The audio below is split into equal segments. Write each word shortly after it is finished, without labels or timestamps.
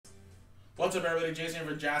What's up, everybody? Jason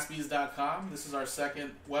here for jaspys.com. This is our second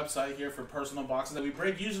website here for personal boxes that we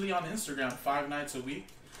break usually on Instagram 5 nights a week.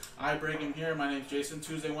 I break them here. My name's Jason.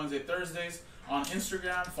 Tuesday, Wednesday, Thursdays on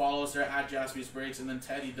Instagram. Follow us there at JaspysBreaks, and then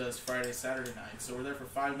Teddy does Friday, Saturday nights. So we're there for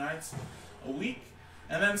 5 nights a week.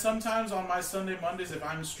 And then sometimes on my Sunday, Mondays, if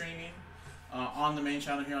I'm streaming on the main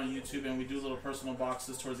channel here on YouTube, and we do little personal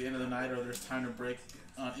boxes towards the end of the night, or there's time to break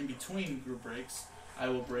in between group breaks, I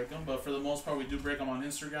will break them. But for the most part, we do break them on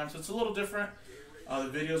Instagram, so it's a little different. The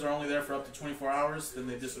videos are only there for up to 24 hours, then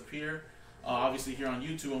they disappear. Obviously here on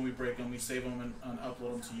YouTube, when we break them, we save them and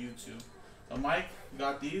upload them to YouTube. Mike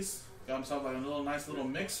got these, got himself like a nice little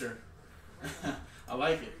mixer. I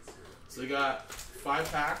like it. So he got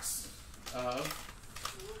 5 packs of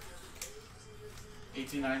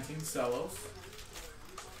 1819 Cellos.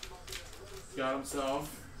 Got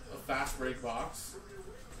himself a fast break box,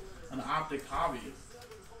 an Optic Hobby,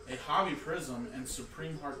 a Hobby Prizm, and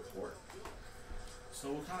Supreme Hardcourt.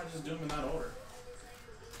 So we'll kind of just do them in that order.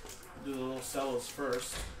 We'll do the little Cellos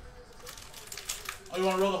first. Oh, you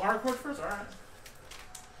want to roll the Hardcourt first? Alright.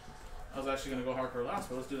 I was actually going to go Hardcourt last,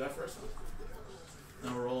 but let's do that first.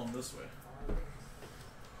 Then we'll roll them this way.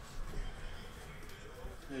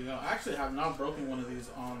 There you go. I actually have not broken one of these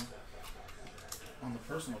on the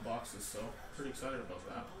personal boxes, so pretty excited about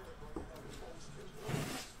that.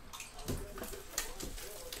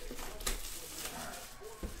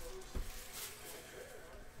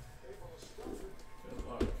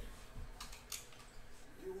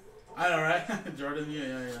 I know, right? Jordan,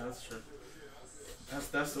 yeah, that's true.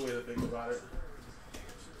 That's the way to think about it.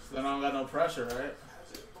 So then I don't got no pressure, right?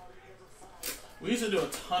 We used to do a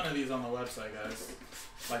ton of these on the website, guys.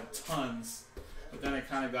 Like tons. But then it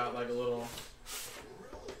kind of got like a little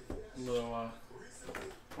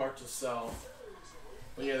hard to sell.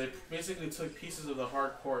 But yeah, they basically took pieces of the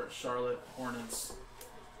Hardcourt Charlotte Hornets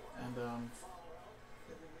and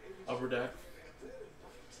Upper Deck.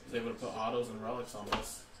 Was able to put autos and relics on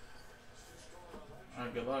this.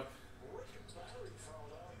 Alright, good luck.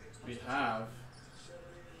 We have,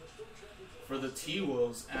 for the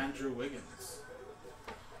T-Wolves, Andrew Wiggins.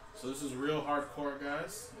 So this is real Hardcourt,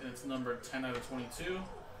 guys, and it's numbered 10 out of 22.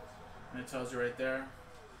 And it tells you right there,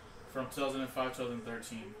 from 2005 to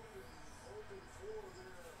 2013.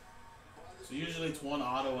 So usually it's 1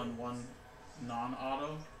 auto and 1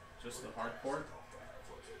 non-auto, just the Hardcourt.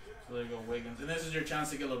 So there you go, Wiggins. And this is your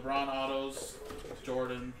chance to get LeBron autos,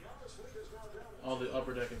 Jordan, all the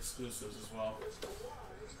Upper Deck exclusives as well.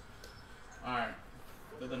 Alright,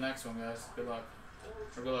 do the next one, guys. Good luck.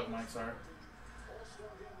 Or good luck, Mike, sorry.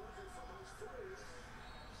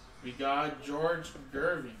 We got George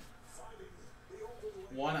Gervin.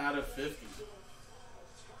 1 out of 50.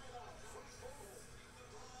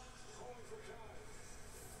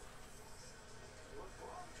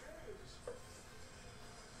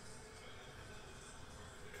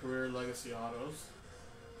 Career Legacy Autos.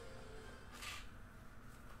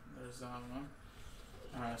 There's that one.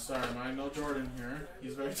 Alright, sorry, Mike. No Jordan here.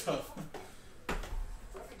 He's very tough.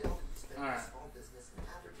 Alright.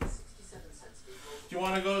 Do you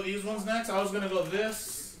want to go these ones next? I was going to go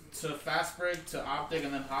this to Fast Break to Optic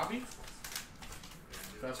and then Hobby.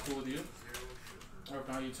 If that's cool with you. Or if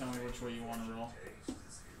not, you tell me which way you want to roll.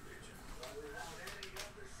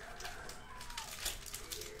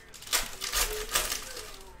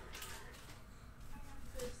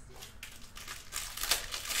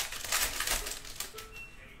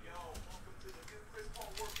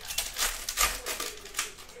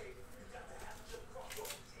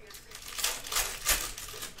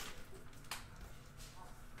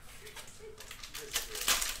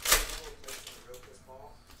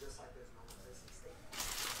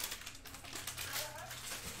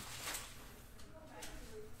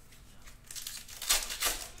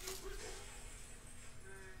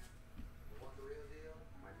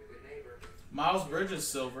 Miles Bridges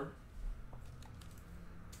silver.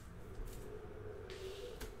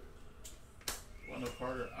 Wendell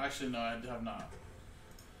Carter. Actually, no, I have not.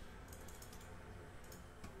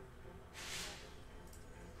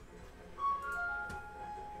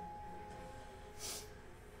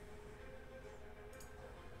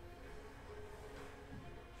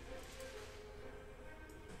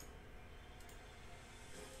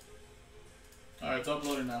 Alright, it's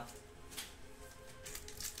uploading now.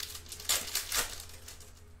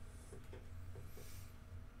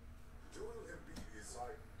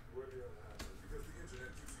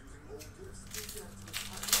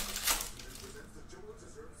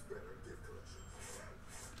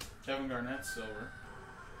 Kevin Garnett silver.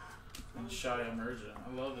 And Shai Emergent.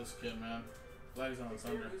 I love this kid, man. Glad he's on the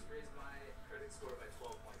Thunder. Raised my credit score by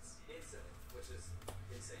 12 points, which is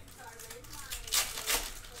insane.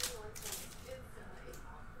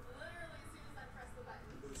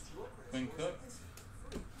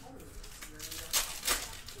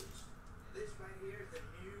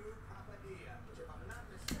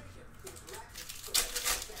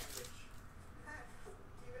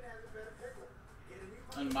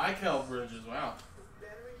 And Michael Bridges, wow.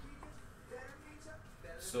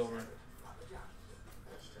 Silver.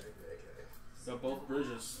 Got both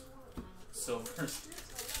Bridges. Silver.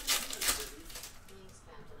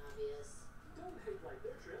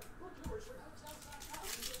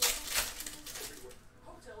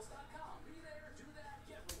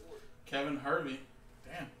 Kevin Harvey.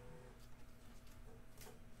 Damn.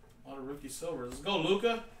 A lot of rookie silvers. Let's go,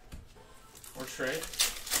 Luca. Or Trey.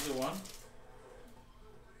 Either one.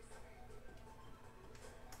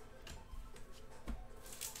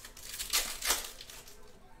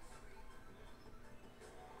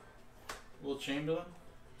 Will Chamberlain.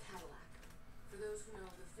 Cadillac. For those who know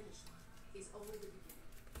the finish line is only the beginning.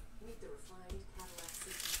 Meet the refined Cadillac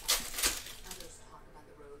CT5. Others talk about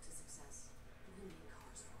the road to success. We need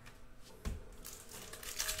cars for it.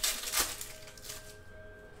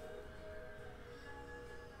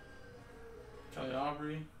 Kelly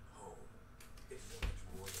Aubrey.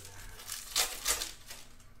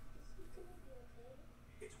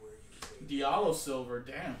 Diallo silver.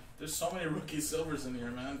 Damn. There's so many rookie silvers in here,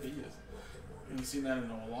 man. I haven't seen that in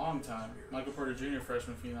a long time. Michael Porter Jr.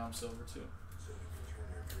 freshman phenom silver too.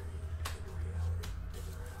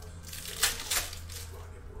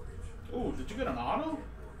 Ooh, did you get an auto?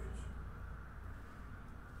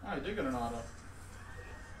 I did get an auto.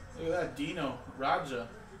 Look at that, Dino Raja.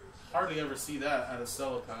 Hardly ever see that out of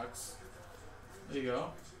Cello packs. There you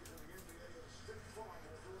go.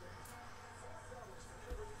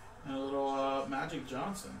 And a little Magic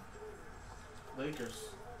Johnson. Lakers.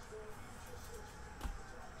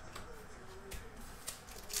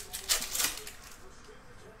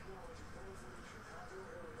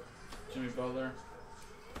 Jimmy Butler.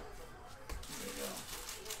 There you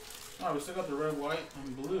go. Alright, we still got the red, white,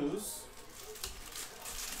 and blues.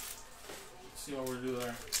 Let's see what we're doing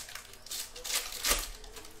there.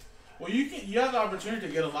 Well, you have the opportunity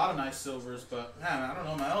to get a lot of nice silvers, but man, I don't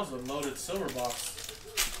know, man. That was a loaded silver box.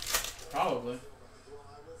 Probably.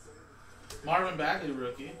 Marvin Bagley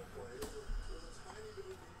rookie.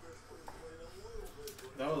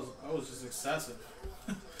 That was just excessive.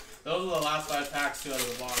 Those are the last 5 packs too out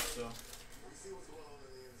of the box, so.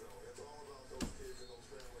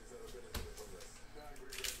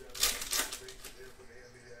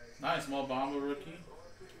 Nice, Mo Bamba rookie.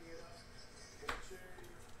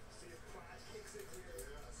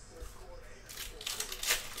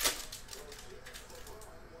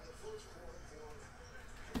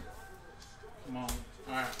 Come on.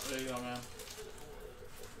 Alright, there you go, man.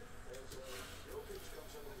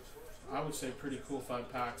 I would say pretty cool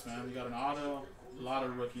 5 packs, man. We got an auto, a lot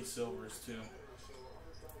of rookie silvers, too.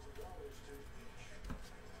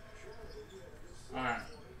 Alright.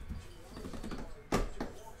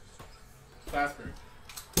 Fastberg.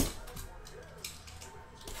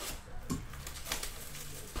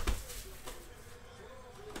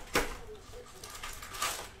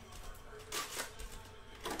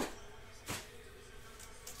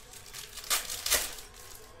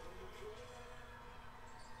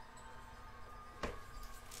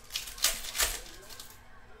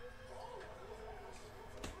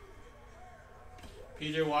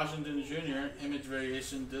 PJ Washington Jr. Image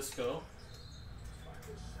Variation Disco.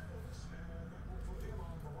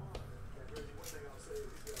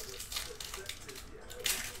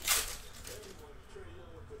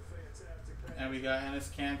 And we got Enes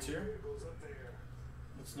Kanter.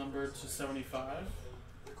 It's numbered to 75.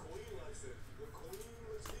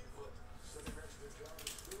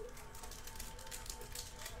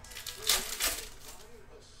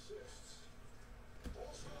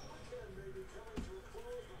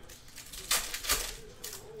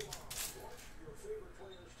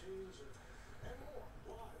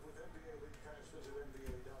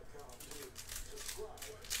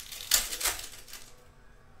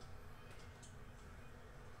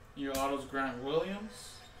 Your autos, Grant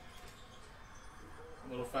Williams.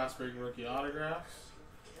 Little Fastberg rookie autographs.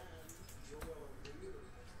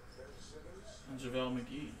 And JaVale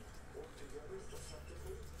McGee.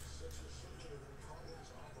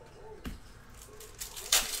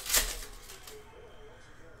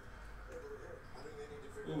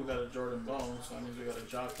 Ooh, we got a Jordan Bone, so that means we got a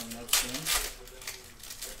Jock coming up soon.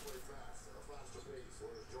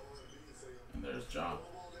 And there's Jock.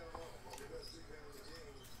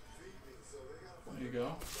 There you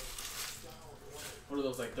go. What are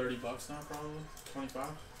those, like 30 bucks now, probably? 25?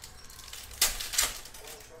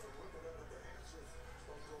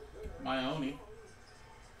 Maione.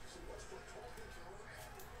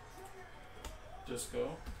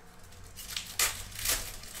 Disco.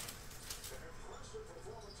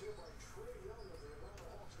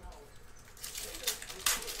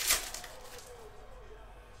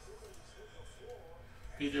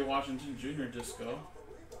 PJ Washington Jr. Disco.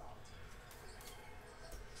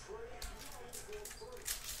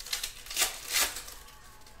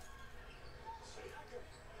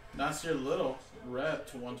 Nasir Little, red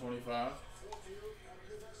to 125.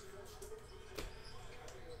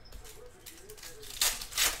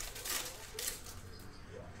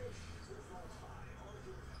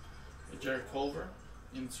 Jared Culver,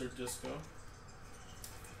 insert disco.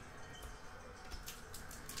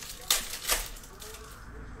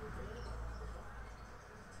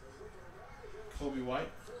 Kobe White.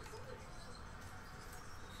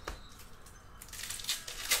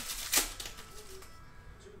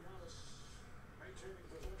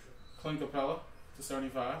 Clint Capella to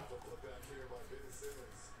 75.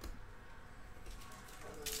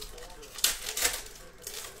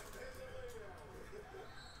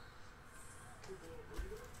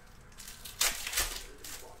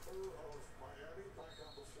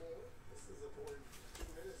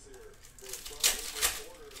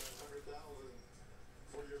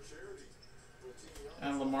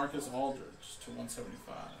 And LaMarcus Aldridge to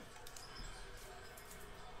 175.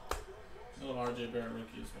 A little RJ Barrett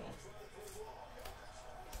rookie as well.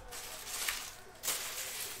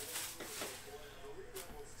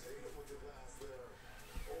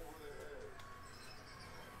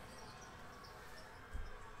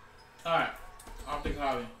 Alright, Optic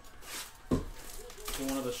Hobby. So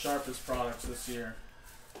one of the sharpest products this year.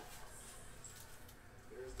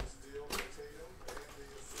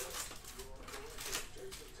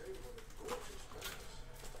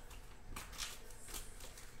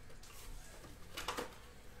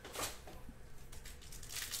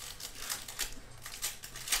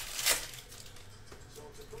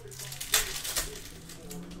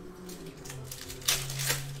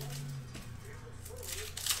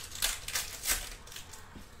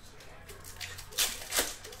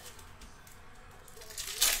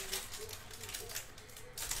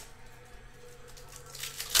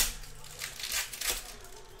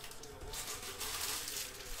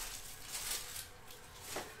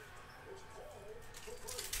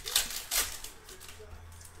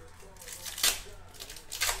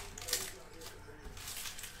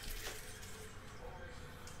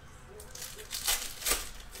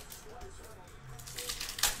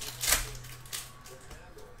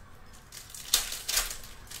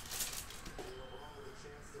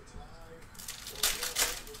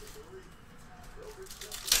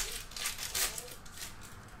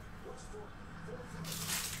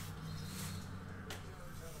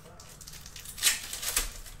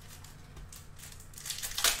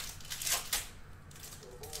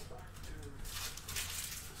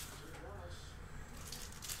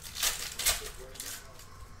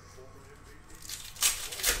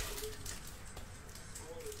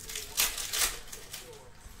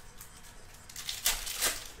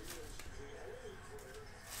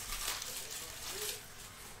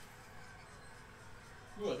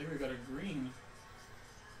 Ooh, I think we got a green.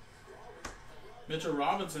 Mitchell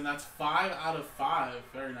Robinson, that's 5 out of 5.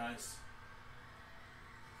 Very nice.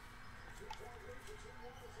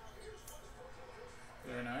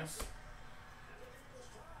 Very nice.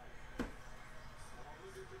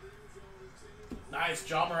 Nice.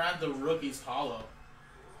 John Morant, the rookie's hollow.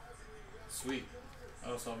 Sweet.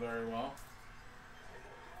 That was all very well.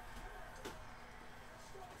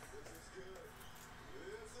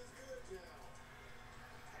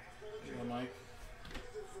 Here you go, Mike.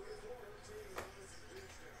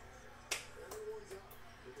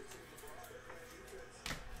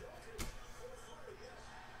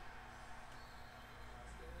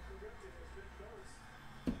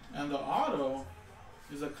 And the auto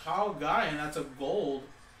is a Kyle Guy, and that's a gold.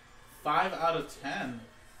 5 out of 10.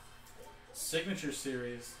 Signature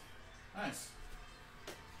series. Nice.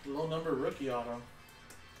 Low number rookie auto.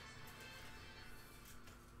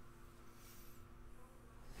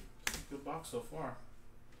 Good box so far.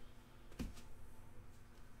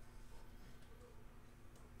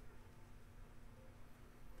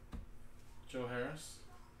 Joe Harris.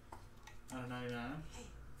 Out of 99.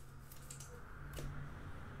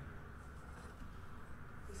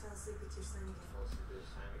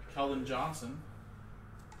 Keldon Johnson,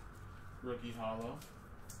 rookie hollow.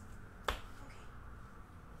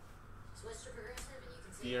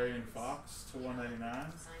 De'Aaron Fox to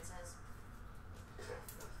 199.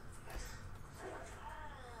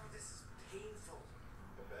 This is painful.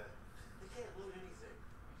 I bet. They can't load anything.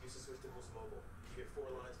 Use the Switch to Boost Mobile. You get 4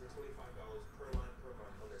 lines for $25 per line per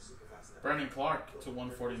month on their super fast network. Brandon Clark to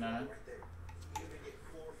 149. Right there. You even get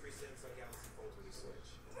 4 free Samsung Galaxy phones when you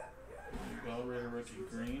switch. Well-rated rookie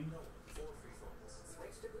green. 4 free phones.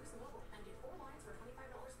 Switch to Boost Mobile and get 4 lines for $25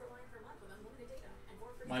 per line per month with unlimited data and 4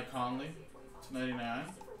 free Mike Conley, $2.99.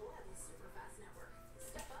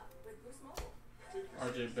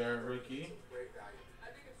 RJ Barrett rookie.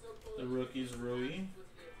 The rookies Rui.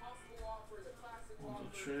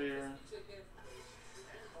 Trier.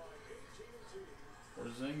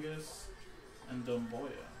 Porzingis. And Domboya.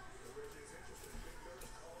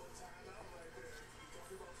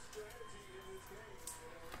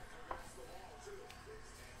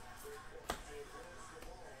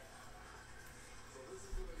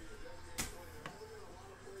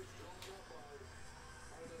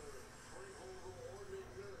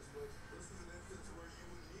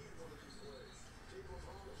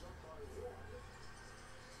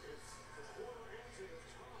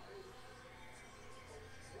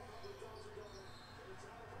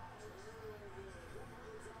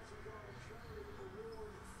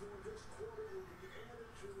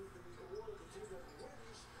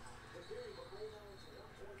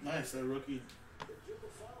 Nice, that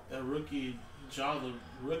rookie jaw of the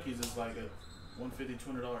rookies is like a $150,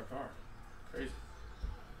 $200 card. Crazy.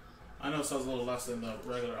 I know it sells a little less than the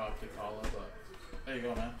regular optic hollow, but there you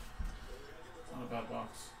go, man. Not a bad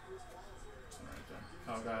box. Right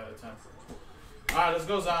there. Kyle guy out of 10. Alright, let's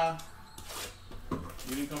go, Zion.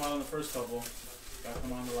 You didn't come out in the first couple. Gotta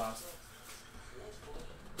come on the last.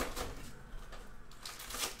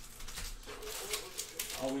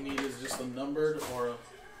 All we need is just a numbered or a...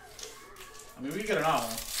 I mean, we can get an auto. I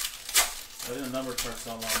think a numbered card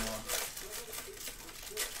sell a lot more.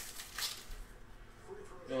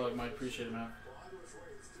 Feel like might appreciate it, man.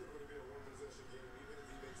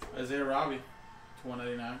 Isaiah Robbie to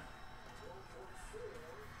 189.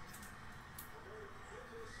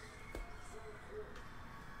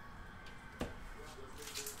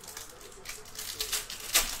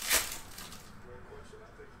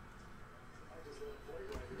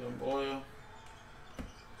 Domboya.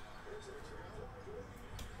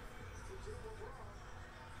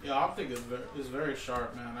 Yeah, optic is very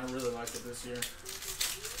sharp, man. I really like it this year.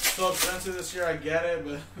 It's so expensive this year, I get it,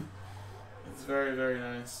 but it's very, very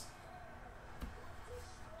nice.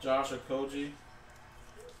 Josh Okogie.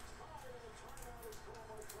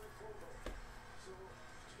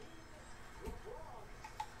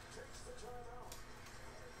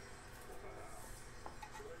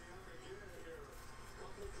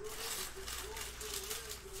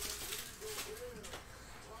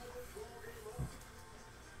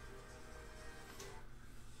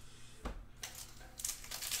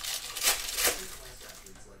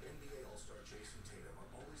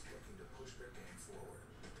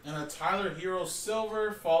 And a Tyler Hero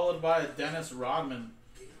Silver, followed by a Dennis Rodman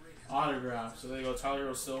autograph. So there you go, Tyler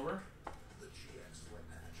Hero Silver. The GX sweat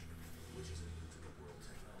patch, which is new to the world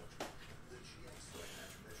technology. The GX sweat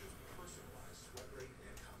patch measures personalized sweat rate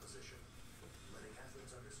and composition, letting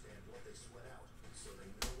athletes understand what they sweat out so they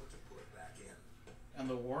know what to put back in. And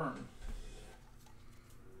the worm.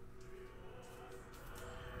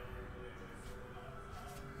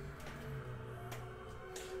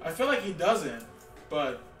 I feel like he doesn't,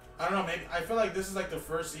 but I don't know, maybe I feel like this is like the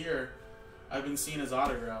first year I've been seeing his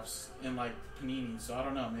autographs in like Panini, so I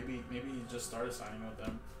don't know, maybe he just started signing with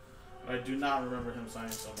them. But I do not remember him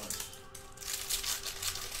signing so much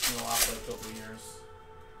in the last like couple of years.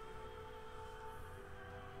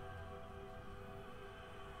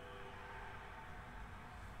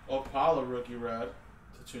 Opala rookie red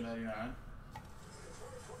to 299.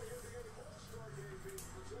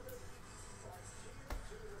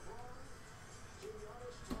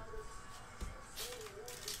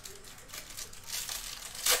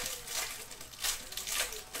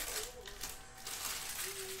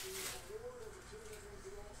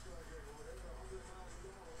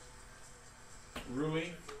 Rui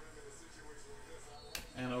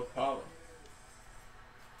and Opala.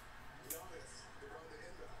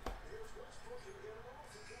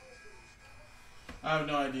 I have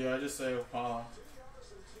no idea. I just say Opala.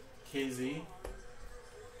 KZ.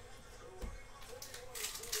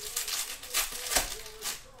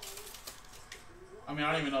 I mean,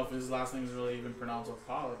 I don't even know if his last name is really even pronounced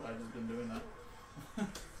Opala, but I've just been doing that.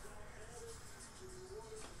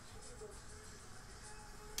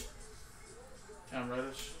 Cam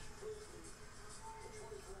Reddish.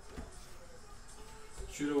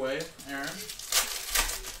 Shoot away, Aaron.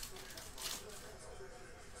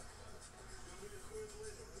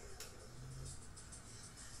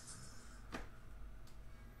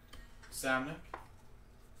 Samnick.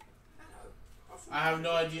 I have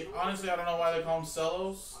no idea. Honestly, I don't know why they call them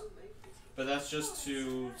Cellos, but that's just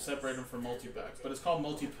to separate them from multi-packs. But it's called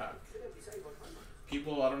multi-pack.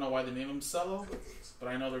 People, I don't know why they name them Cello, but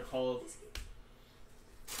I know they're called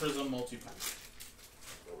Prizm multi-pack.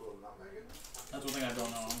 That's one thing I don't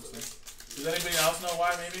know, honestly. Does anybody else know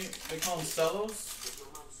why maybe they call them Cellos?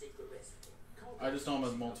 I just know them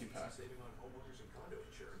as multi-pack.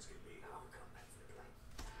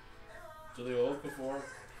 Do they old before?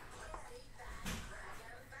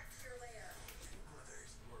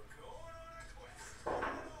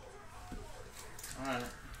 Alright.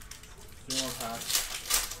 2 more packs.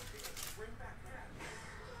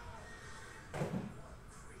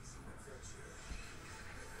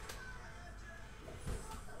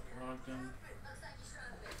 Brogdon.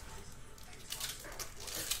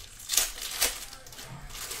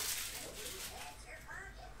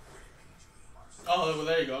 Oh, well,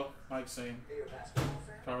 there you go. Mike's saying.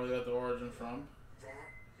 Probably got the origin from.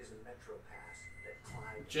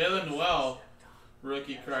 Jalen Noel,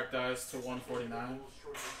 rookie cracked ice to 149.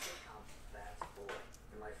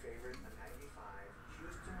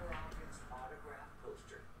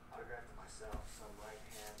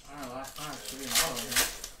 Alright, last time. Should be another one here.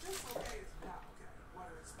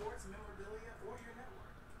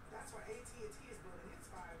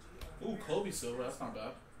 Ooh, Kobe Silver. That's not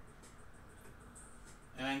bad.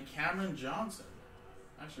 And Cameron Johnson.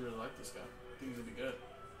 I actually really like this guy. I think he's going to be good.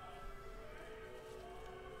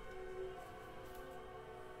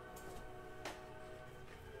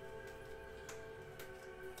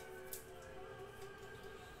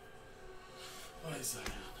 What is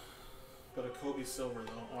that? Got a Kobe Silver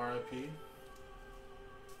though. RIP.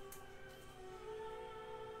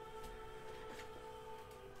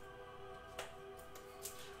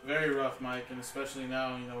 Very rough, Mike, and especially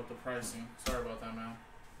now, you know, with the pricing. Sorry about that, man.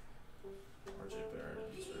 RJ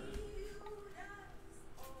Barrett insert.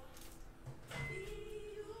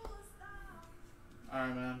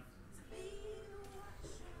 Alright, man.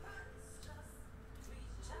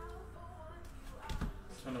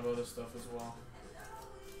 A ton of other stuff as well.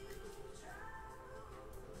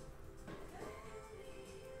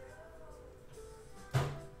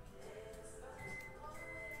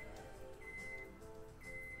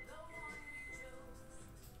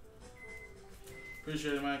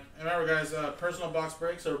 Appreciate it, Mike. And remember, guys, personal box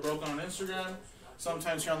breaks are broken on Instagram.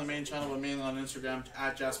 Sometimes here on the main channel, but mainly on Instagram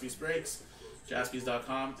at Jaspys Breaks,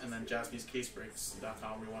 jaspys.com, and then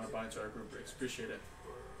jaspyscasebreaks.com where you want to buy into our group breaks. Appreciate it.